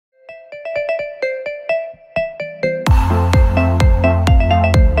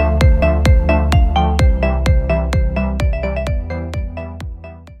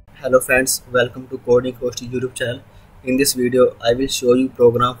Hello friends, welcome to Coding Host YouTube channel. In this video, I will show you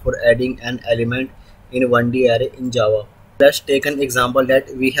program for adding an element in 1D array in Java. Let's take an example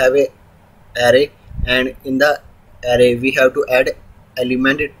that we have a array, and in the array we have to add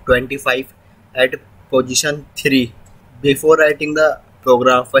element 25 at position 3. Before writing the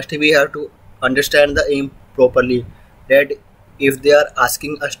program, first we have to understand the aim properly, that if they are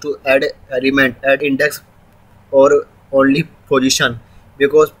asking us to add element at index or only position,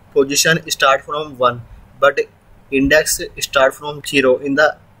 because position start from 1 but index start from 0 in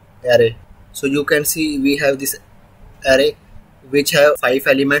the array. So you can see we have this array which have 5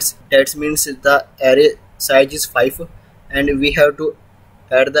 elements. That means the array size is 5 and we have to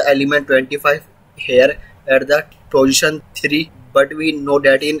add the element 25 here at the position 3, but we know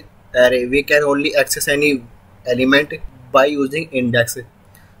that in array we can only access any element by using index.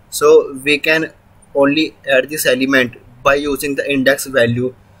 So we can only add this element by using the index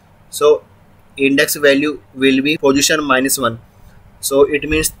value. So index value will be position -1. So it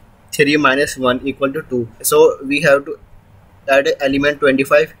means 3 minus 1 equal to 2. So we have to add element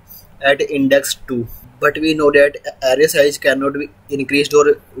 25 at index 2. But we know that array size cannot be increased or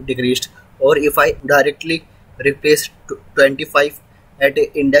decreased. Or if I directly replace 25 at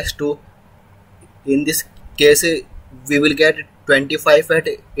index 2, in this case we will get 25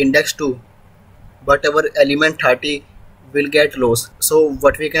 at index 2, but our element 30 will get lost. So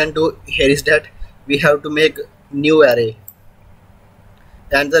what we can do here is that we have to make new array,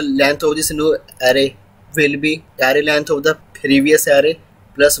 and the length of this new array will be array length of the previous array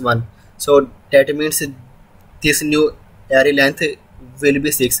plus 1. So that means this new array length will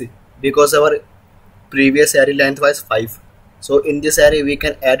be 6 because our previous array length was 5. So in this array we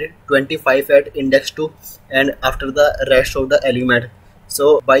can add 25 at index 2 and after the rest of the element.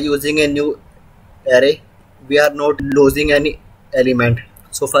 So by using a new array we are not losing any element.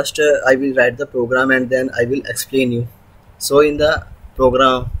 So first I will write the program and then I will explain you. So in the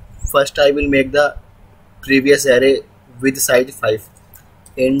program, first I will make the previous array with size 5.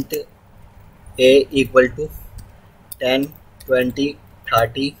 Int a equal to 10, 20,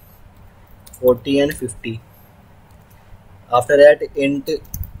 30, 40 and 50. After that int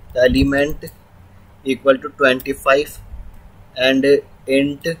element equal to 25 and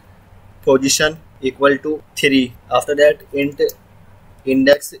int position equal to 3. After that int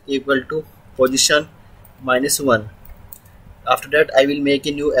index equal to position -1. After that I will make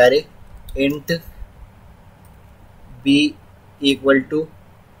a new array. Int b equal to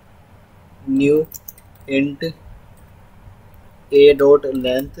new int a dot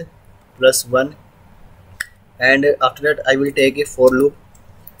length plus 1, and after that I will take a for loop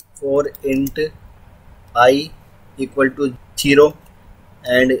for int I equal to 0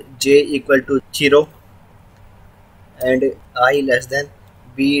 and j equal to 0 and I less than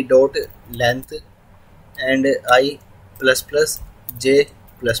b dot length and I plus plus j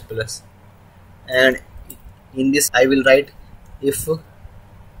plus plus. And in this I will write if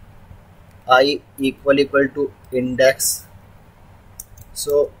I equal to index,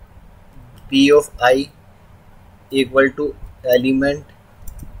 so p of I equal to element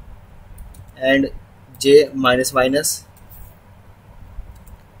and j minus minus,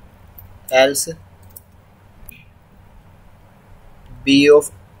 else b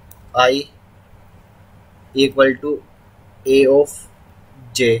of I equal to a of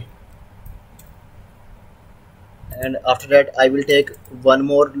j. And after that I will take one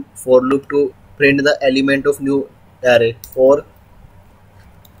more for loop to print the element of new array. For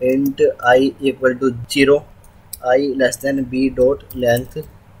int I equal to 0, I less than b dot length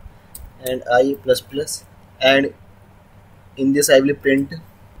and I plus plus, and in this I will print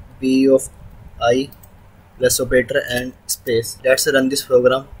b of I plus operator and space. Let's run this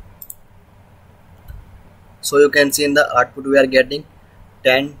program. So you can see in the output we are getting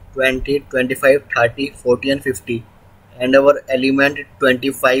 10, 20, 25, 30, 40 and 50, and our element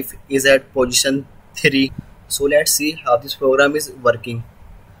 25 is at position 3. So let's see how this program is working.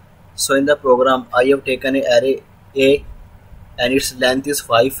 So in the program I have taken an array A and its length is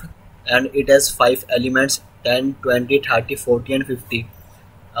 5 and it has 5 elements 10, 20, 30, 40 and 50.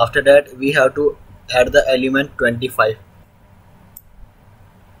 After that we have to add the element 25.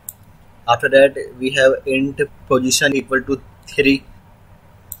 After that we have int position equal to 3,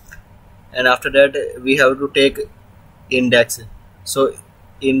 and after that we have to take index. So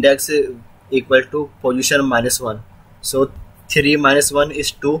index equal to position -1. So 3 minus 1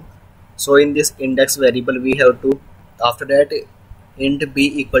 is 2. So in this index variable we have to, after that int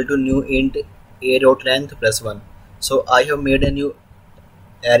b equal to new int a dot length plus 1. So I have made a new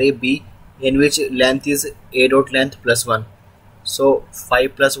array b in which length is a dot length plus 1. So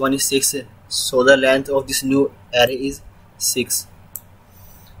 5 plus 1 is 6. So the length of this new array is 6.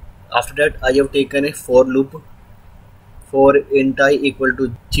 After that I have taken a for loop for int I equal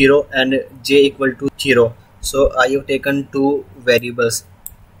to 0 and j equal to 0. So I have taken two variables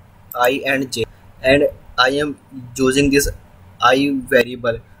I and j, and I am using this I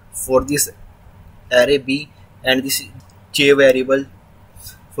variable for this array b and this j variable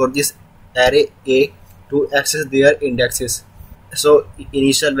for this array a to access their indexes. So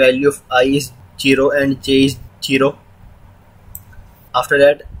initial value of I is 0 and j is 0. After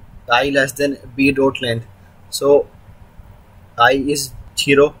that I less than b dot length. So I is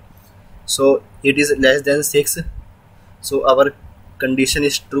 0, so it is less than 6. So our condition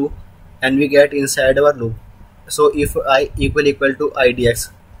is true and we get inside our loop. So if I equal to idx,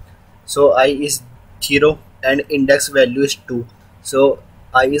 so I is 0 and index value is 2. So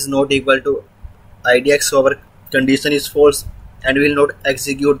I is not equal to idx, so our condition is false and will not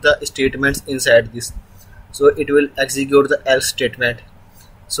execute the statements inside this. So it will execute the else statement.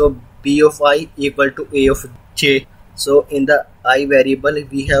 So b of I equal to a of j. So in the I variable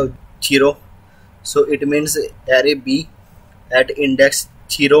we have 0, so it means array b at index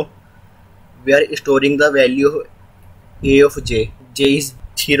 0 we are storing the value of a of j. J is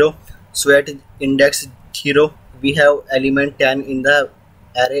 0, so at index 0 we have element 10 in the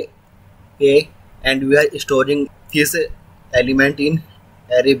array a and we are storing this element in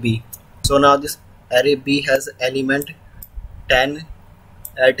array b. So now this array b has element 10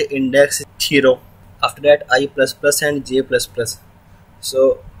 at index 0. After that I plus plus and j plus plus.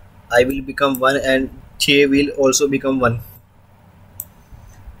 So I will become 1 and j will also become 1.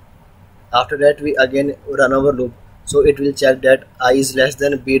 After that we again run our loop. So it will check that I is less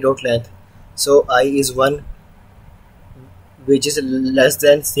than b dot length. So I is 1 which is less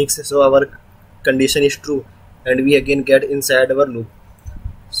than 6. So our condition is true and we again get inside our loop.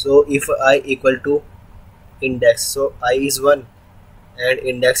 So if I equal to index, so I is 1 and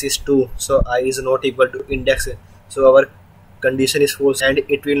index is 2, so I is not equal to index, so our condition is false and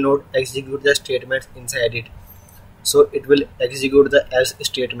it will not execute the statements inside it. So it will execute the else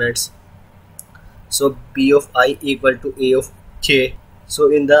statements. So b of I equal to a of j.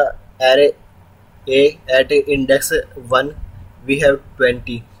 So in the array a at index 1 we have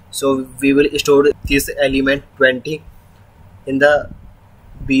 20, so we will store this element 20 in the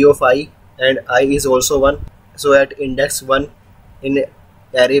b of I, and I is also 1, so at index 1 in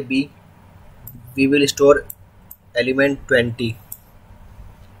array b we will store element 20.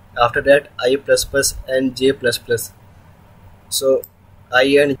 After that I plus plus and j plus plus, so I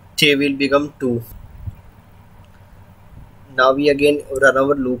and j will become 2. Now we again run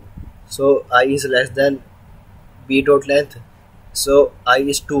our loop. So I is less than b dot length, so I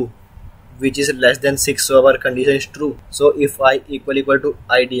is 2 which is less than 6, so our condition is true. So if I equal to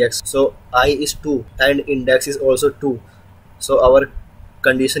idx, so I is 2 and index is also 2, so our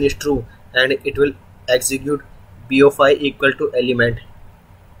condition is true and it will execute b of I equal to element.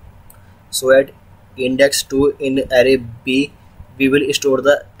 So at index 2 in array b we will store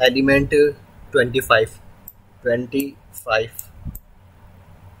the element 25, and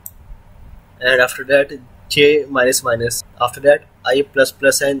after that j minus minus. After that I plus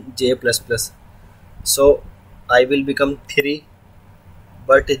plus and j plus plus. So I will become 3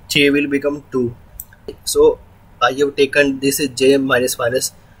 but j will become 2. So I have taken this j minus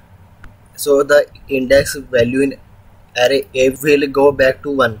minus, so the index value in array a will go back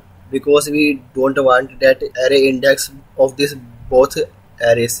to 1 because we don't want that array index of this both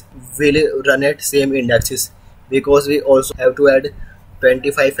arrays will run at same indexes, because we also have to add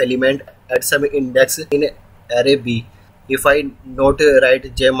 25 element at some index in array b. If I not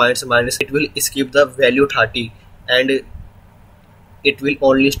write j minus minus, it will skip the value 30 and it will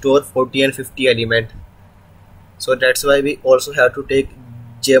only store 40 and 50 element. So that's why we also have to take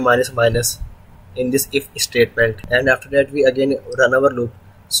j minus minus in this if statement. And after that we again run our loop.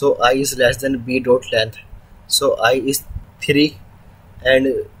 So I is less than b dot length, so I is 3 and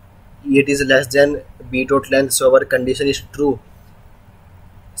it is less than b dot length, so our condition is true.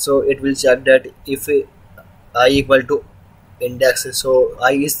 So it will check that if I equal to index, so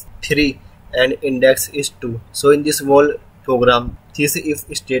I is 3 and index is 2. So in this whole program this if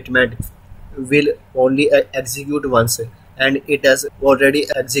statement will only execute once and it has already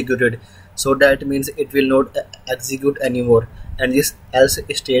executed, so that means it will not execute anymore, and this else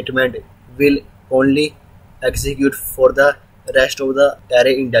statement will only execute for the rest of the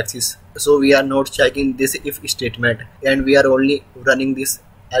array indexes. So we are not checking this if statement and we are only running this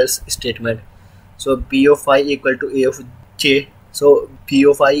else statement. So b of I equal to a of j, so b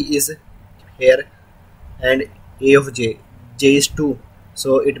of I is here and a of j, j is 2,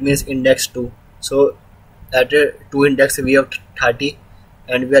 so it means index 2. So at 2 index we have 30,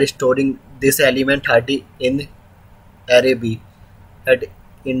 and we are storing this element 30 in array B at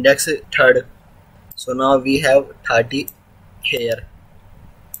index 3rd. So now we have 30 here,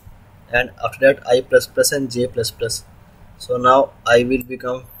 and after that I plus plus and j plus plus. So now I will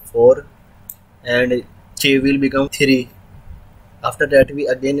become 4 and j will become 3. After that we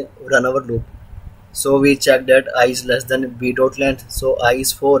again run our loop. So we check that I is less than b dot length, so I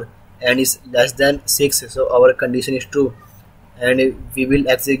is 4 and is less than 6, so our condition is true, and we will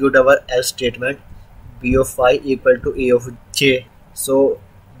execute our else statement. B of I equal to a of j. So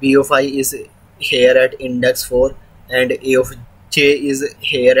b of I is here at index 4 and a of j is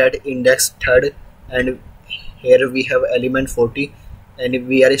here at index 3rd, and here we have element 40, and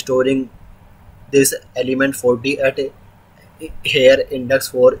we are storing this element 40 at here index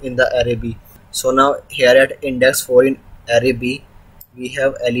 4 in the array B. So now here at index 4 in array B we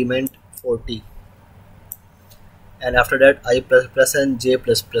have element 40, and after that I plus plus and j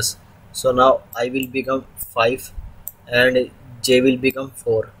plus plus. So now I will become 5 and j will become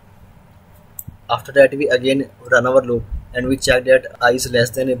 4. After that we again run our loop and we check that I is less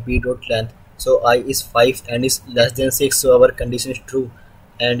than a b dot length, so I is 5 and is less than 6, so our condition is true,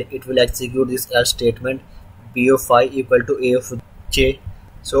 and it will execute this else statement. B of I equal to a of j.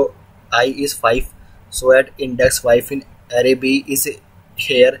 So I is 5, so at index 5 in array B is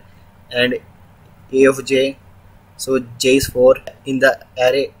here, and a of j, so j is 4 in the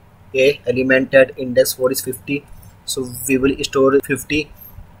array A, element at index 4 is 50, so we will store 50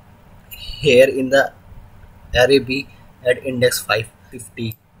 here in the array B at index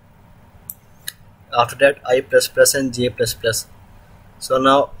 550. After that I plus plus and j plus plus. So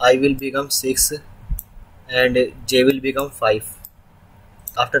now I will become 6 and j will become 5.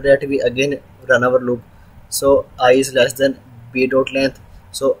 After that we again run our loop. So I is less than b dot length,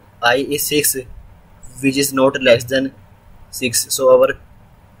 so I is 6 which is not less than 6, so our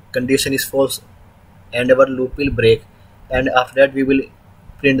condition is false and our loop will break, and after that we will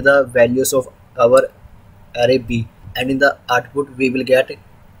print the values of our array B, and in the output we will get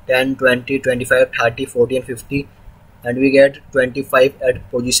 10, 20, 25, 30, 40 and 50, and we get 25 at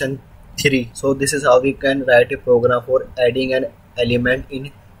position 3. So this is how we can write a program for adding an element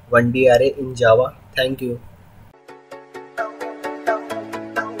in 1D array in Java. Thank you.